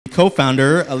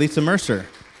co-founder, Alyssa Mercer.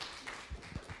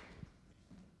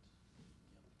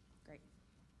 Great.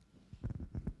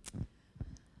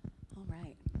 All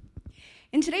right.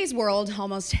 In today's world,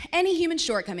 almost any human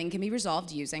shortcoming can be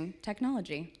resolved using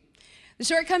technology. The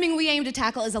shortcoming we aim to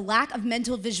tackle is a lack of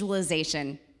mental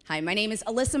visualization. Hi, my name is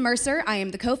Alyssa Mercer. I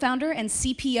am the co-founder and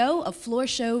CPO of Floor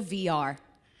Show VR.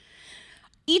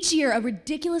 Each year, a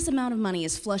ridiculous amount of money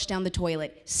is flushed down the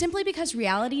toilet simply because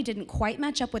reality didn't quite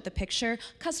match up with the picture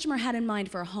a customer had in mind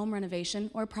for a home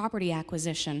renovation or property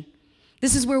acquisition.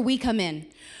 This is where we come in.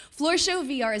 Floor Show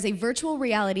VR is a virtual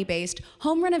reality-based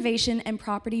home renovation and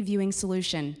property viewing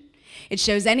solution. It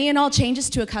shows any and all changes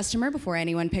to a customer before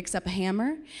anyone picks up a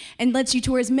hammer and lets you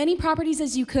tour as many properties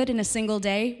as you could in a single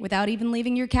day without even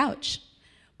leaving your couch.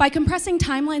 By compressing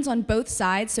timelines on both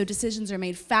sides so decisions are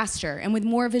made faster and with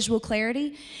more visual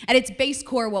clarity, at its base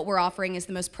core, what we're offering is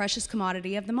the most precious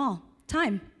commodity of them all,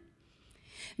 time.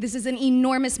 This is an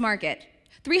enormous market.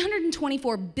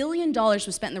 $324 billion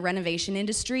was spent in the renovation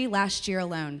industry last year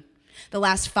alone. The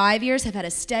last 5 years have had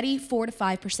a steady 4 to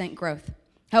 5% growth.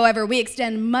 However, we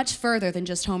extend much further than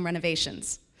just home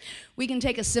renovations. We can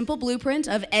take a simple blueprint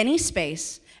of any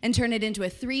space and turn it into a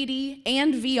 3D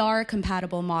and VR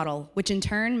compatible model, which in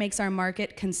turn makes our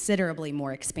market considerably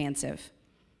more expansive.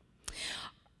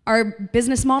 Our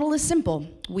business model is simple.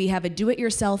 We have a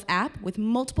do-it-yourself app with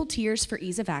multiple tiers for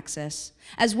ease of access,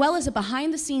 as well as a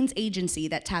behind-the-scenes agency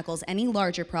that tackles any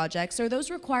larger projects or those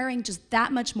requiring just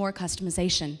that much more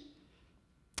customization.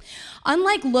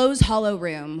 Unlike Lowe's Hollow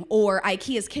Room or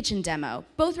IKEA's Kitchen Demo,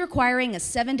 both requiring a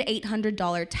 $700 to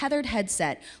 $800 tethered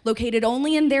headset located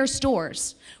only in their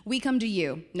stores, we come to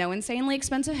you, no insanely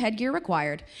expensive headgear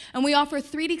required, and we offer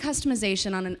 3D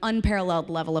customization on an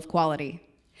unparalleled level of quality.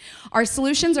 Our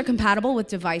solutions are compatible with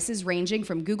devices ranging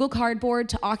from Google Cardboard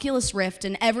to Oculus Rift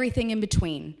and everything in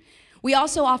between. We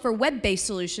also offer web-based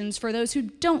solutions for those who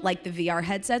don't like the VR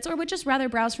headsets or would just rather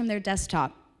browse from their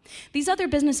desktop. These other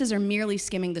businesses are merely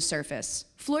skimming the surface.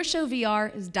 Floor Show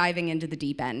VR is diving into the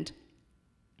deep end.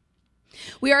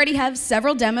 We already have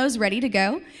several demos ready to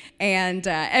go, and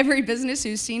every business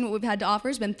who's seen what we've had to offer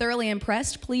has been thoroughly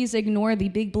impressed. Please ignore the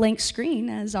big blank screen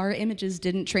as our images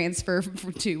didn't transfer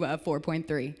to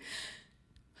 4.3.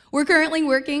 We're currently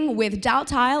working with Dow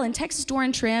Tile and Texas Door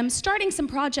and Trim, starting some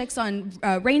projects on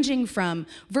ranging from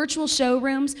virtual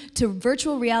showrooms to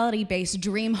virtual reality-based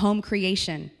dream home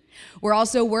creation. We're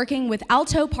also working with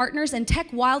Alto Partners and Tech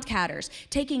Wildcatters,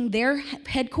 taking their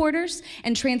headquarters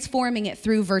and transforming it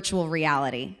through virtual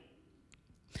reality.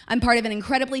 I'm part of an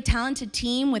incredibly talented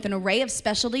team with an array of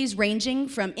specialties ranging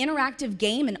from interactive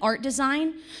game and art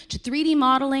design to 3D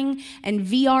modeling and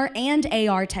VR and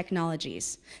AR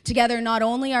technologies. Together, not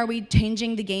only are we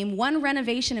changing the game one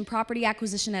renovation and property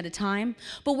acquisition at a time,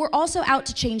 but we're also out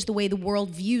to change the way the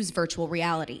world views virtual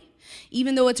reality.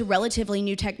 Even though it's a relatively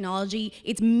new technology,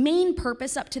 its main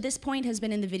purpose up to this point has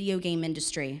been in the video game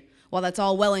industry. While that's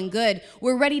all well and good,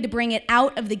 we're ready to bring it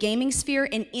out of the gaming sphere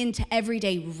and into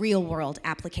everyday real-world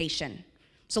application.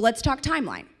 So let's talk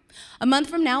timeline. A month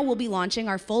from now, we'll be launching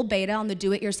our full beta on the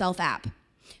Do-It-Yourself app.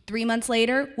 3 months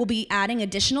later, we'll be adding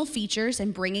additional features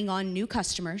and bringing on new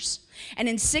customers. And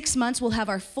in 6 months, we'll have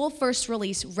our full first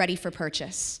release ready for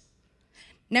purchase.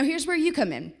 Now here's where you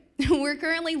come in. We're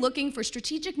currently looking for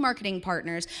strategic marketing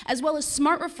partners as well as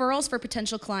smart referrals for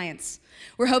potential clients.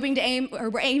 We're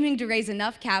aiming to raise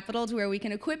enough capital to where we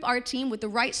can equip our team with the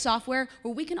right software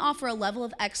where we can offer a level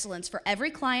of excellence for every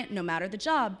client, no matter the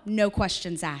job, no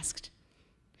questions asked.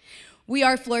 We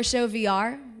are Floor Show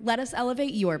VR. Let us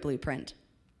elevate your blueprint.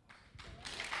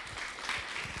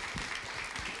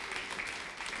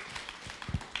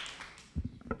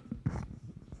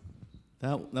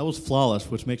 That was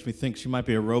flawless, which makes me think she might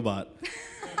be a robot.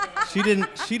 She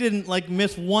didn't like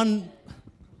miss one.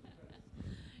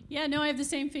 Yeah, no, I have the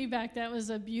same feedback. That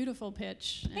was a beautiful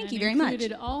pitch. Thank you very much.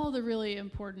 Included all the really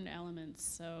important elements.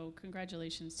 So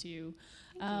congratulations to you.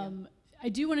 I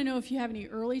do want to know if you have any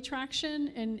early traction,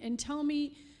 and tell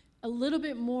me a little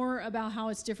bit more about how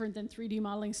it's different than 3D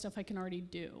modeling stuff I can already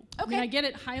do. Okay. I mean, I get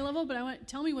it high level, but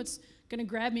tell me what's going to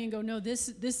grab me and go, no, this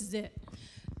is it.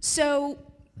 So,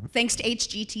 thanks to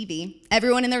HGTV,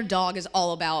 everyone and their dog is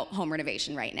all about home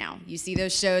renovation right now. You see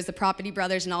those shows, the Property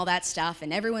Brothers and all that stuff,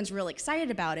 and everyone's real excited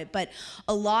about it, but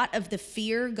a lot of the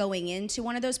fear going into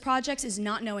one of those projects is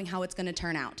not knowing how it's going to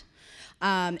turn out.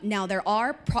 Now, there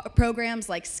are programs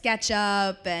like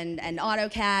SketchUp and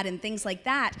AutoCAD and things like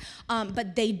that,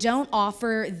 but they don't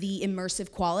offer the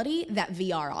immersive quality that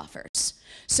VR offers.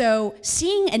 So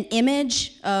seeing an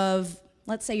image of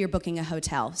let's say you're booking a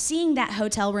hotel. Seeing that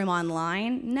hotel room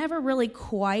online never really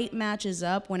quite matches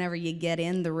up whenever you get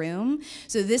in the room.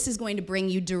 So this is going to bring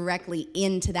you directly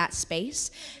into that space.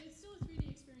 But it's still a 3D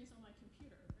experience on my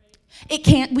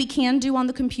computer, right? We can do on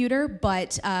the computer,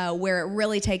 but where it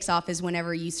really takes off is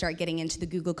whenever you start getting into the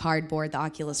Google Cardboard, the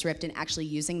Oculus Rift, and actually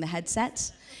using the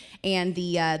headsets. And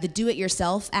the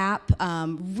do-it-yourself app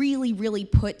really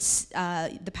puts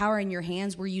the power in your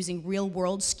hands. We're using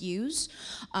real-world SKUs,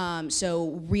 so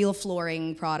real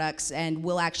flooring products, and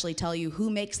we'll actually tell you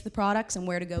who makes the products and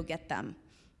where to go get them.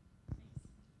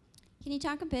 Can you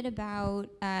talk a bit about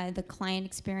the client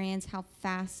experience, how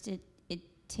fast it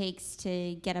takes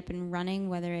to get up and running,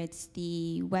 whether it's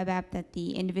the web app that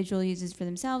the individual uses for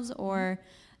themselves or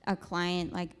a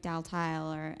client like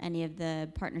Daltile or any of the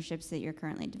partnerships that you're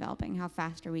currently developing? How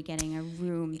fast are we getting a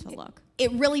room to look?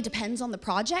 It really depends on the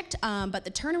project, but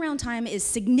the turnaround time is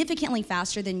significantly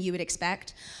faster than you would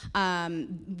expect. How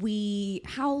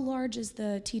large is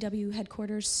the TW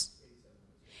headquarters?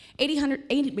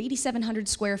 8,700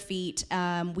 square feet.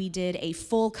 We did a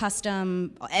full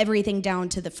custom, everything down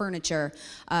to the furniture,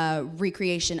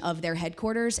 recreation of their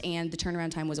headquarters, and the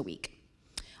turnaround time was a week.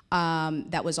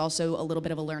 That was also a little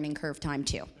bit of a learning curve time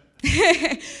too.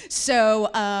 So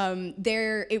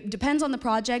it depends on the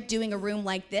project. Doing a room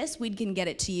like this, we can get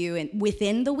it to you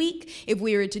within the week. If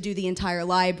we were to do the entire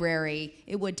library,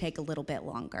 it would take a little bit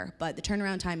longer. But the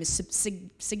turnaround time is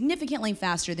significantly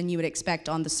faster than you would expect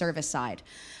on the service side.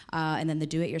 And then the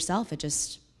do-it-yourself, it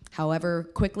just, however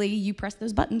quickly you press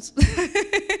those buttons.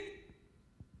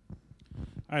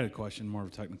 I had a question, more of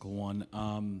a technical one.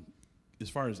 As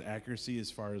far as accuracy,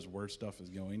 as far as where stuff is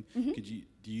going, do you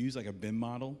use like a BIM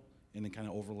model and then kind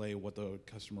of overlay what the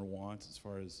customer wants as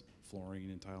far as flooring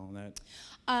and tile and that?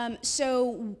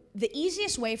 So the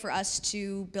easiest way for us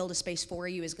to build a space for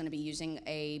you is going to be using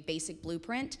a basic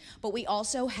blueprint, but we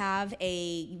also have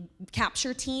a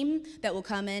capture team that will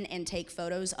come in and take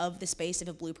photos of the space if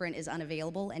a blueprint is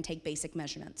unavailable and take basic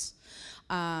measurements.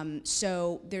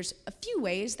 So there's a few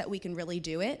ways that we can really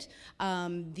do it.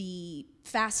 The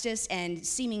fastest and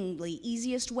seemingly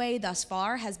easiest way thus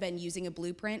far has been using a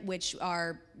blueprint, which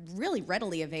are really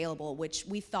readily available, which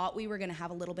we thought we were going to have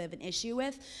a little bit of an issue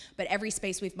with, but every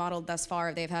space we've modeled thus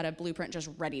far, they've had a blueprint just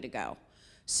ready to go.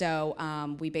 So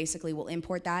we basically will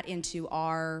import that into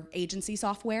our agency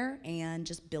software and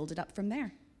just build it up from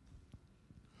there.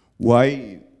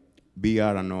 Why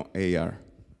VR and not AR?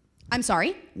 I'm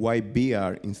sorry? Why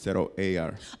VR instead of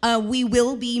AR? We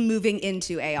will be moving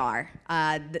into AR.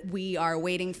 We are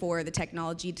waiting for the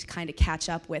technology to kind of catch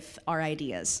up with our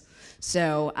ideas.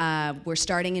 So we're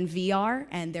starting in VR,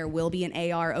 and there will be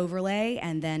an AR overlay,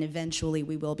 and then eventually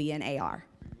we will be in AR.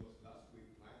 Because last week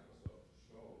Microsoft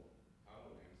showed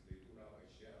HoloLens, they put out a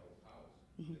shadow house,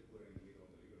 they put it in the middle of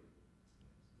the living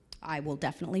room. I will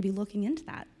definitely be looking into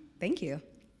that. Thank you.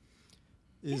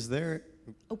 Is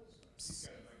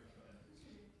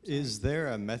there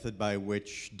a method by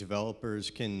which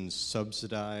developers can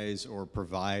subsidize or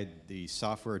provide the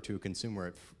software to a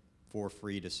consumer for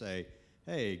free to say,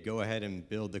 hey, go ahead and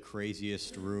build the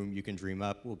craziest room you can dream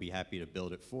up, we'll be happy to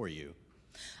build it for you?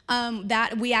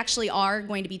 That we actually are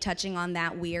going to be touching on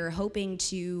that. We are hoping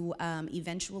to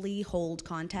eventually hold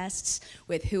contests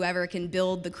with whoever can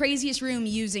build the craziest room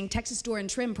using Texas Door and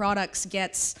Trim products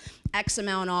gets X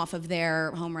amount off of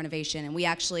their home renovation. And we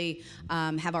actually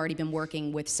have already been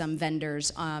working with some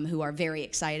vendors who are very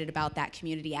excited about that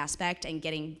community aspect and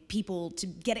getting people to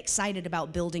get excited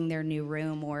about building their new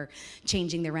room or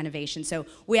changing their renovation. So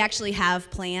we actually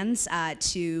have plans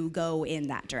to go in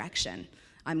that direction.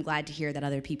 I'm glad to hear that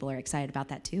other people are excited about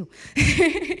that too.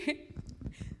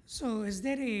 So is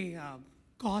there a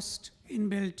cost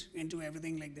inbuilt into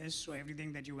everything like this? So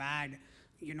everything that you add,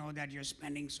 you know that you're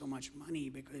spending so much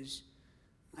money because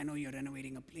I know you're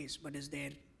renovating a place, but is there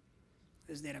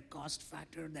a cost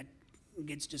factor that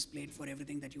gets displayed for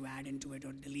everything that you add into it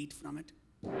or delete from it?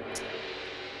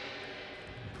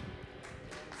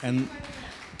 And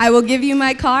I will give you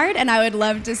my card, and I would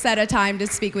love to set a time to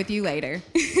speak with you later.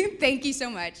 Thank you so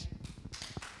much.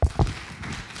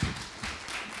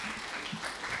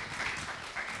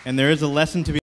 there is a lesson to be